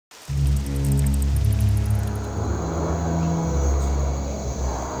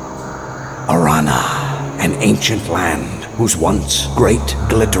Aranna, an ancient land whose once great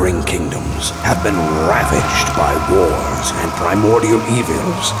glittering kingdoms have been ravaged by wars and primordial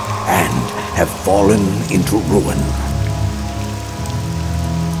evils and have fallen into ruin.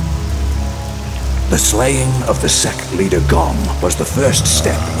 The slaying of the sect leader Gom was the first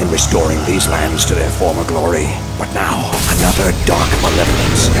step in restoring these lands to their former glory. But now, another dark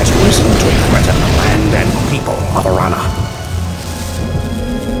malevolence has risen to threaten the land and people of Aranna.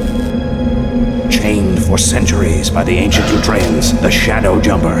 Chained for centuries by the ancient Ultraeans, the Shadow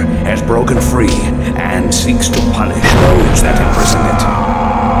Jumper has broken free and seeks to punish those that imprisoned it.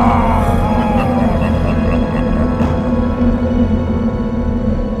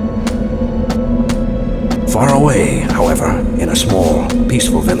 Far away, however, in a small,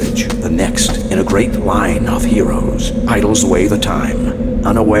 peaceful village, the next in a great line of heroes idles away the time,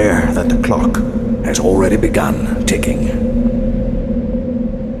 unaware that the clock has already begun ticking.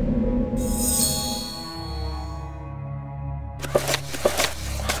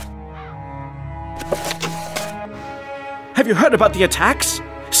 Have you heard about the attacks?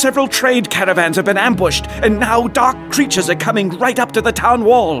 Several trade caravans have been ambushed, and now dark creatures are coming right up to the town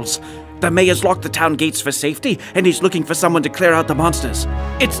walls. The mayor's locked the town gates for safety, and he's looking for someone to clear out the monsters.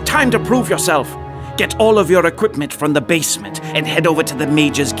 It's time to prove yourself. Get all of your equipment from the basement and head over to the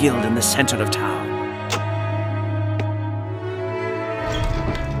Mages Guild in the center of town.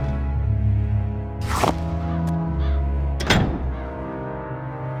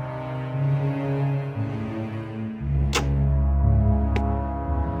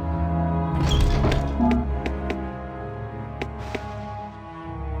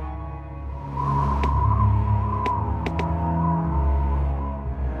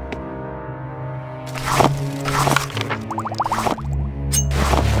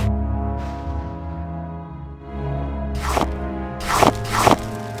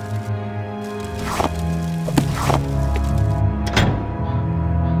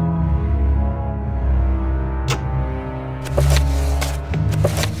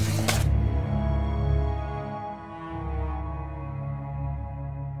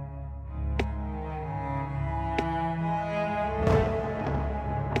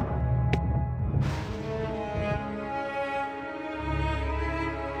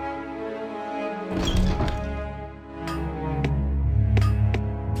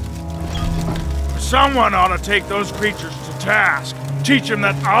 Someone ought to take those creatures to task. Teach them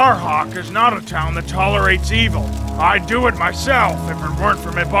that our Hawk is not a town that tolerates evil. I'd do it myself if it weren't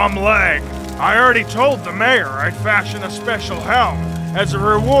for my bum leg. I already told the mayor I'd fashion a special helm as a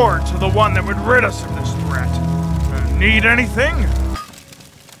reward to the one that would rid us of this threat. Need anything?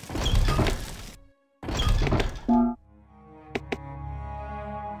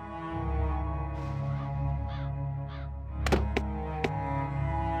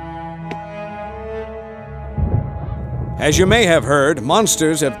 As you may have heard,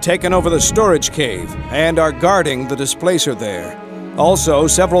 monsters have taken over the storage cave and are guarding the displacer there. Also,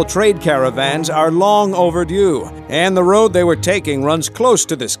 several trade caravans are long overdue, and the road they were taking runs close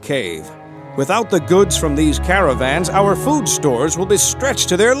to this cave. Without the goods from these caravans, our food stores will be stretched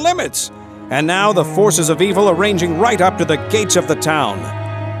to their limits. And now the forces of evil are ranging right up to the gates of the town.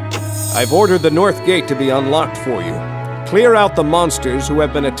 I've ordered the north gate to be unlocked for you. Clear out the monsters who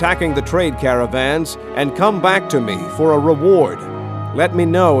have been attacking the trade caravans, and come back to me for a reward. Let me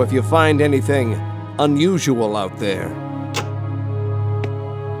know if you find anything unusual out there.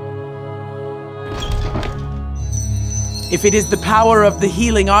 If it is the power of the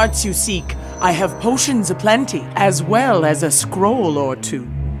healing arts you seek, I have potions aplenty, as well as a scroll or two.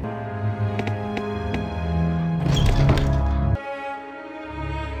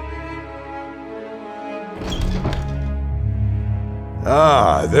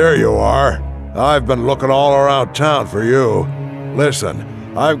 Ah, there you are. I've been looking all around town for you.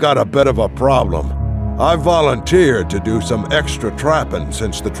 Listen, I've got a bit of a problem. I've volunteered to do some extra trapping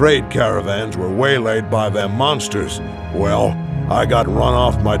since the trade caravans were waylaid by them monsters. Well, I got run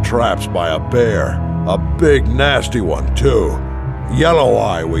off my traps by a bear. A big nasty one, too. Yellow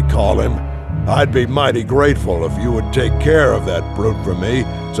Eye, we call him. I'd be mighty grateful if you would take care of that brute for me,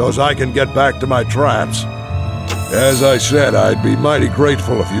 so's I can get back to my traps. As I said, I'd be mighty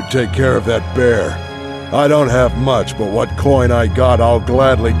grateful if you'd take care of that bear. I don't have much, but what coin I got I'll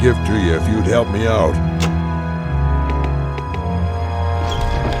gladly give to you if you'd help me out.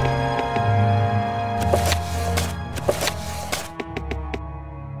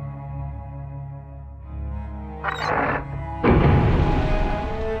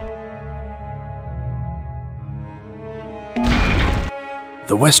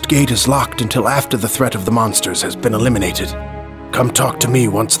 The west gate is locked until after the threat of the monsters has been eliminated. Come talk to me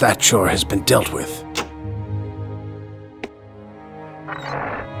once that chore has been dealt with.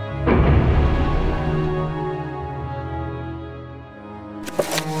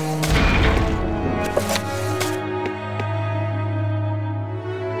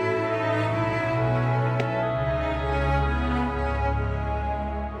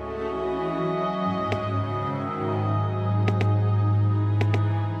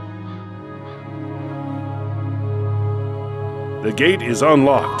 The gate is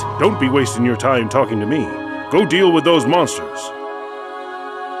unlocked. Don't be wasting your time talking to me. Go deal with those monsters.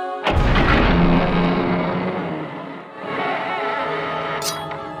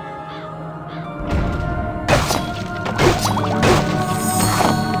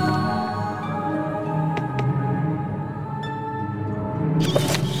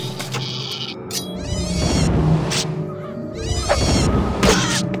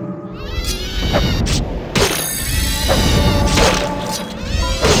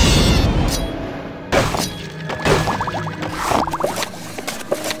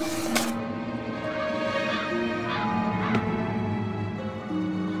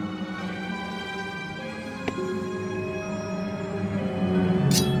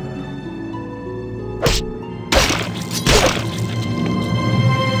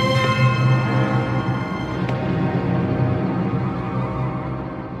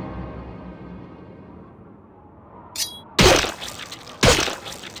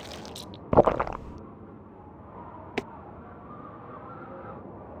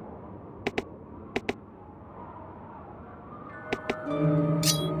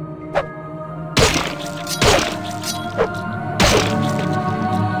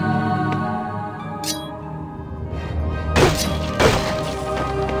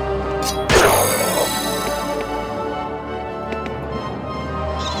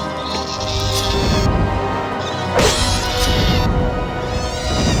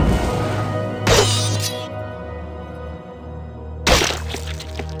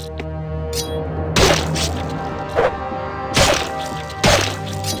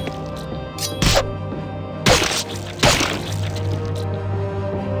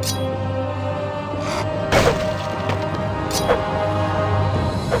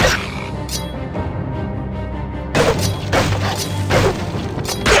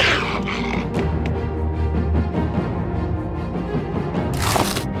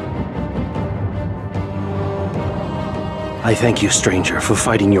 I thank you, stranger, for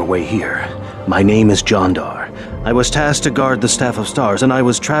fighting your way here. My name is Jondar. I was tasked to guard the Staff of Stars, and I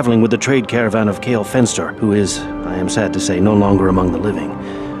was traveling with the trade caravan of Kale Fenster, who is, I am sad to say, no longer among the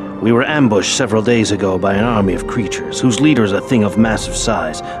living. We were ambushed several days ago by an army of creatures, whose leader is a thing of massive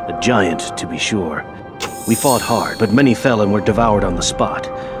size, a giant, to be sure. We fought hard, but many fell and were devoured on the spot.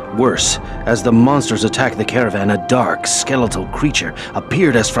 Worse, as the monsters attacked the caravan, a dark, skeletal creature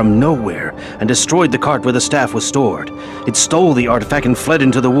appeared as from nowhere and destroyed the cart where the staff was stored. It stole the artifact and fled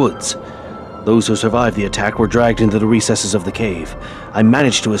into the woods. Those who survived the attack were dragged into the recesses of the cave. I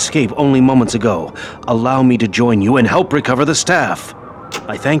managed to escape only moments ago. Allow me to join you and help recover the staff.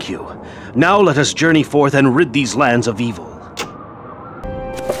 I thank you. Now let us journey forth and rid these lands of evil.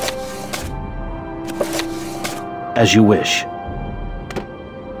 As you wish.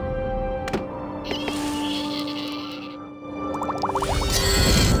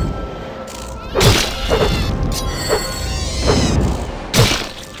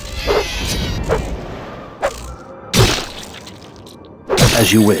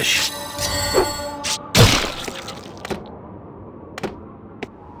 As you wish.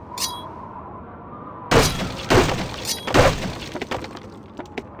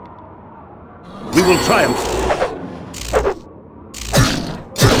 We will triumph.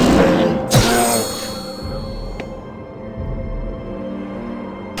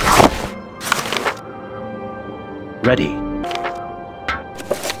 Ready.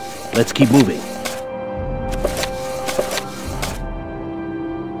 Let's keep moving.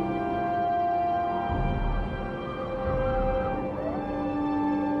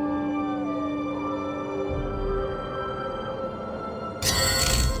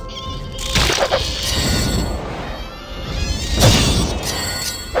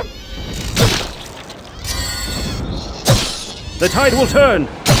 The tide will turn!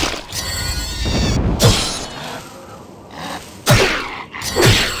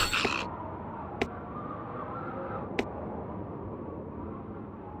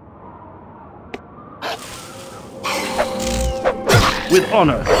 With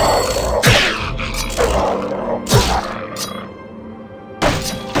honor!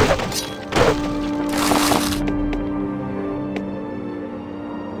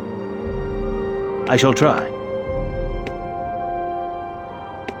 I shall try.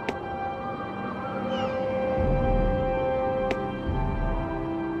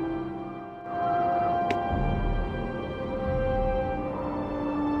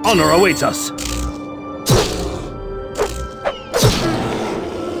 Honor awaits us.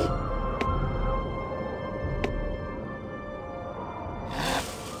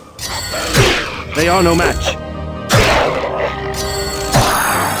 They are no match.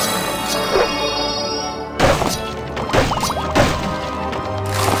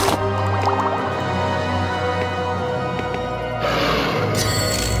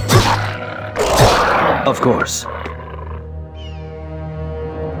 Of course.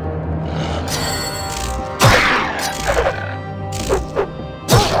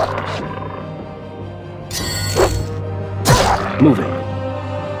 Moving.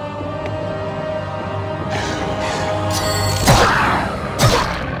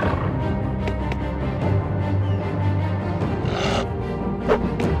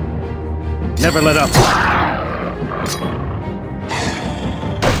 Never let up.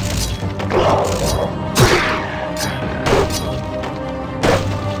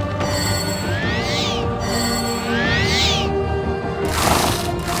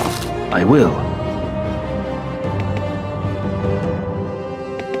 I will.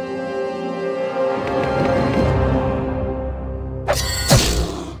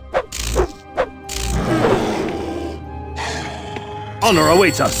 Honor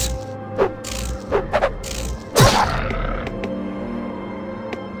awaits us.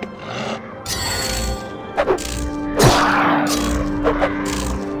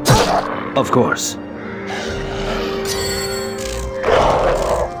 Of course.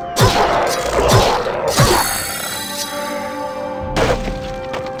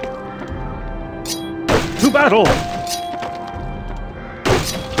 To battle!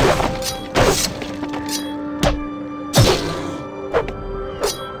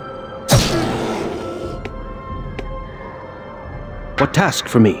 What task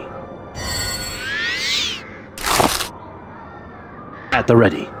for me? At the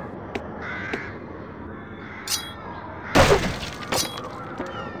ready.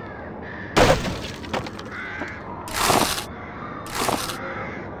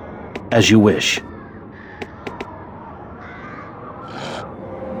 As you wish.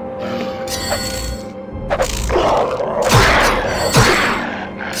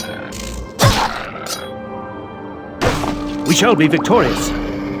 We shall be victorious.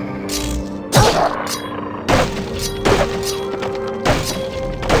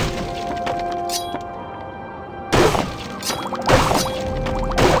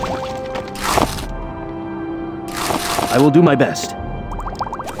 I will do my best.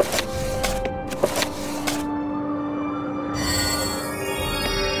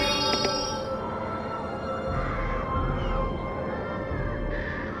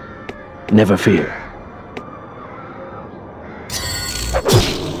 Never fear.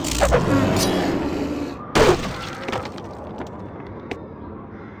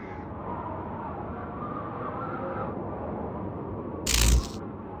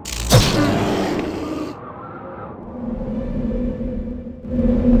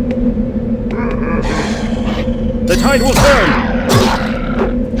 The tide will turn!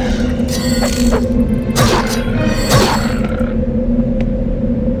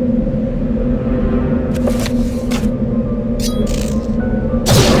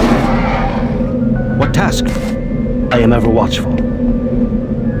 What task? I am ever watchful.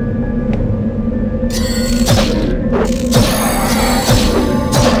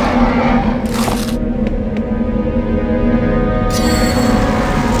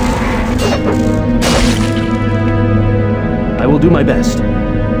 I will do my best.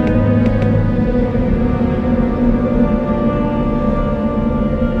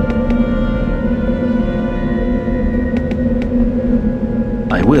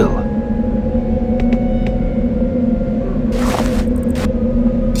 I will.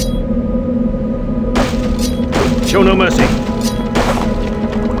 Show no mercy.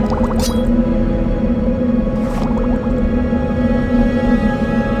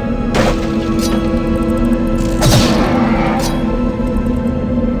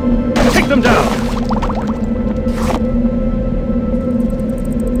 Take them down.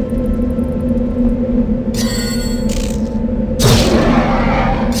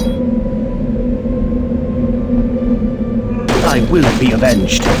 I will be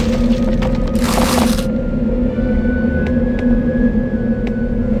avenged.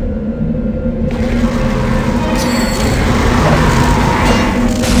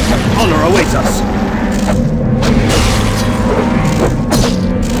 Honor awaits us.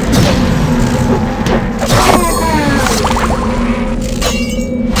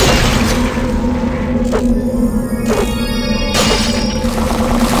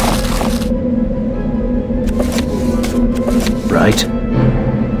 Right.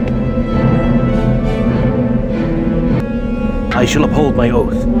 I shall uphold my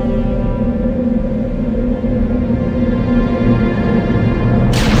oath.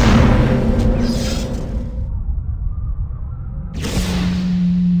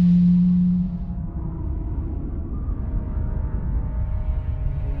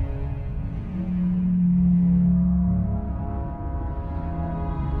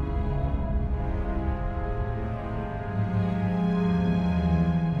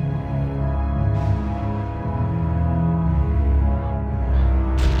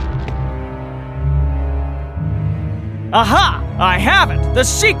 Aha! I have it! The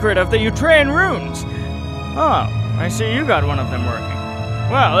secret of the Utraean runes! Oh, I see you got one of them working.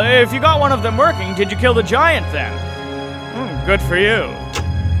 Well, if you got one of them working, did you kill the giant then? Good for you.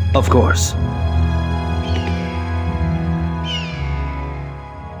 Of course.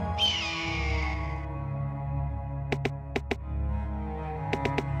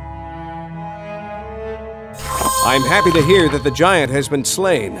 I'm happy to hear that the giant has been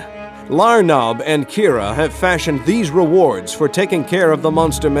slain. Larnob and Kira have fashioned these rewards for taking care of the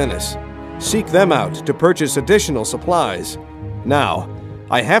monster menace. Seek them out to purchase additional supplies. Now,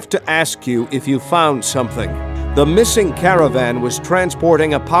 I have to ask you if you found something. The missing caravan was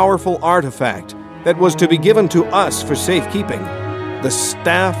transporting a powerful artifact that was to be given to us for safekeeping. The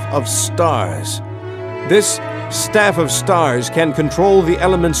Staff of Stars. This Staff of Stars can control the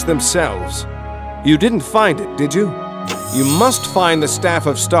elements themselves. You didn't find it, did you? You must find the Staff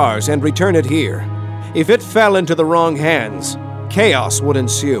of Stars and return it here. If it fell into the wrong hands, chaos would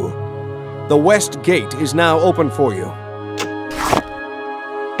ensue. The West Gate is now open for you.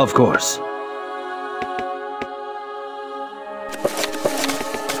 Of course.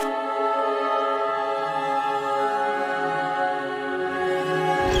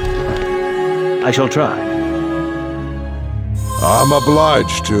 I shall try. I'm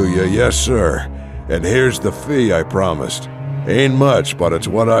obliged to you, yes sir. And here's the fee I promised. Ain't much, but it's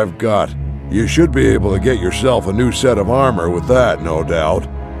what I've got. You should be able to get yourself a new set of armor with that, no doubt.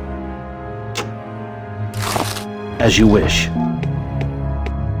 As you wish.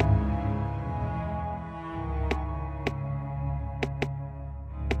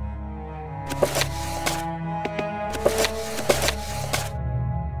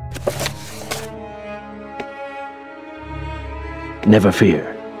 Never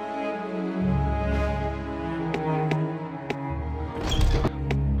fear.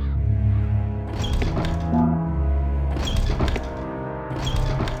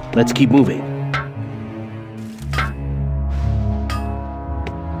 Let's keep moving.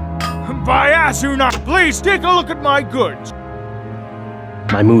 By Azuna, please take a look at my goods.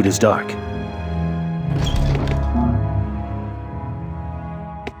 My mood is dark.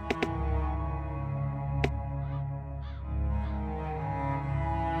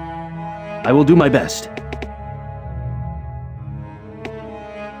 I will do my best.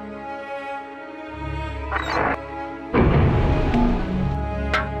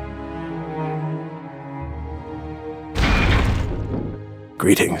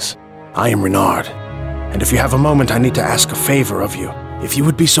 Greetings. I am Renard, and if you have a moment, I need to ask a favor of you. If you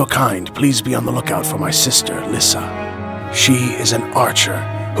would be so kind, please be on the lookout for my sister, Lissa. She is an archer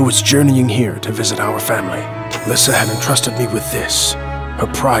who is journeying here to visit our family. Lissa had entrusted me with this, her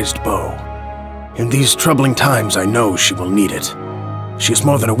prized bow. In these troubling times, I know she will need it. She is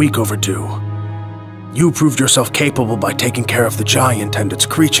more than a week overdue. You proved yourself capable by taking care of the giant and its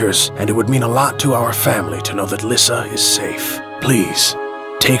creatures, and it would mean a lot to our family to know that Lissa is safe. Please,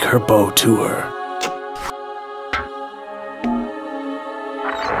 take her bow to her.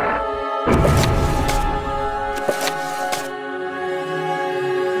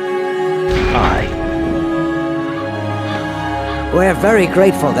 We're very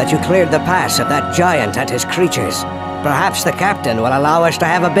grateful that you cleared the pass of that giant and his creatures. Perhaps the captain will allow us to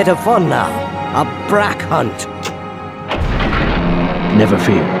have a bit of fun now. A brack hunt. Never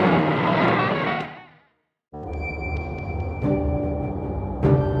fear.